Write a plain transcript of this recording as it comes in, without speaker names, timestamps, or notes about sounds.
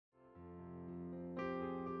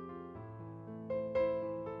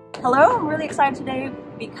Hello, I'm really excited today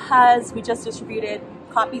because we just distributed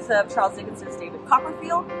copies of Charles Dickens' David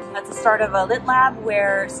Copperfield. That's the start of a lit lab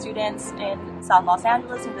where students in South Los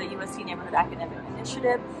Angeles in the USC Neighborhood Academic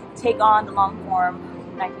Initiative take on the long-form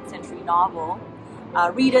 19th century novel,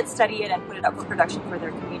 read it, study it, and put it up for production for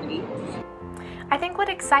their community. I think what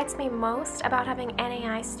excites me most about having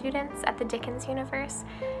NAI students at the Dickens Universe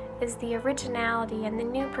is the originality and the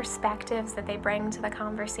new perspectives that they bring to the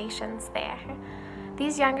conversations there.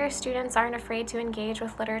 These younger students aren't afraid to engage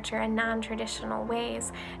with literature in non-traditional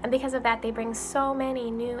ways, and because of that they bring so many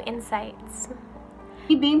new insights.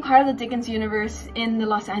 Being part of the Dickens Universe in the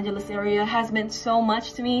Los Angeles area has meant so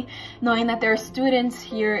much to me, knowing that there are students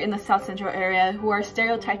here in the South Central area who are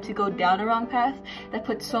stereotyped to go down a wrong path, that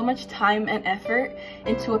put so much time and effort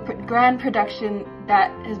into a grand production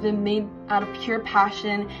that has been made out of pure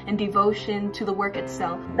passion and devotion to the work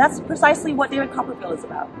itself. That's precisely what David Copperfield is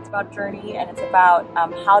about. It's about journey, and it's about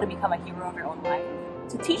how to become a hero of your own life.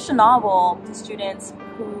 To teach the novel to students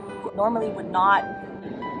who normally would not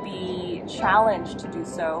be challenged to do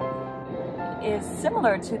so is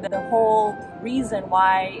similar to the whole reason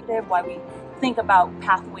why we think about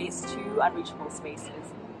pathways to unreachable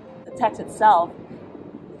spaces. The text itself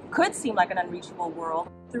could seem like an unreachable world.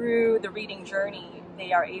 Through the reading journey,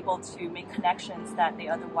 they are able to make connections that they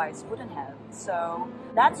otherwise wouldn't have. So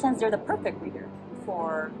in that sense, they're the perfect reader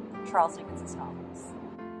for Charles Dickens' novels.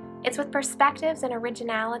 It's with perspectives and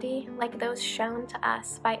originality like those shown to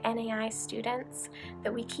us by NAI students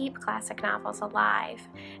that we keep classic novels alive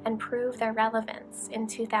and prove their relevance in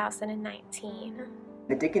 2019.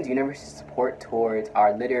 The Dickens Universe's support towards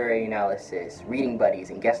our literary analysis, reading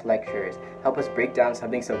buddies, and guest lecturers help us break down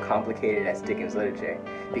something so complicated as Dickens literature.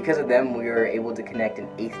 Because of them, we were able to connect an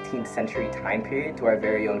 18th century time period to our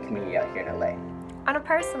very own community out here in LA. On a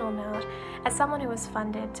personal note, as someone who was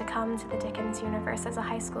funded to come to the Dickens Universe as a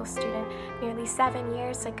high school student nearly 7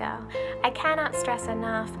 years ago, I cannot stress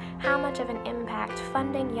enough how much of an impact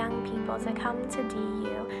funding young people to come to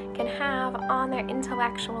DU can have on their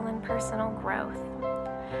intellectual and personal growth.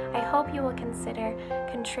 I hope you will consider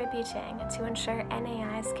contributing to ensure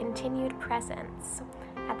NAI's continued presence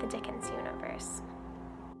at the Dickens Universe.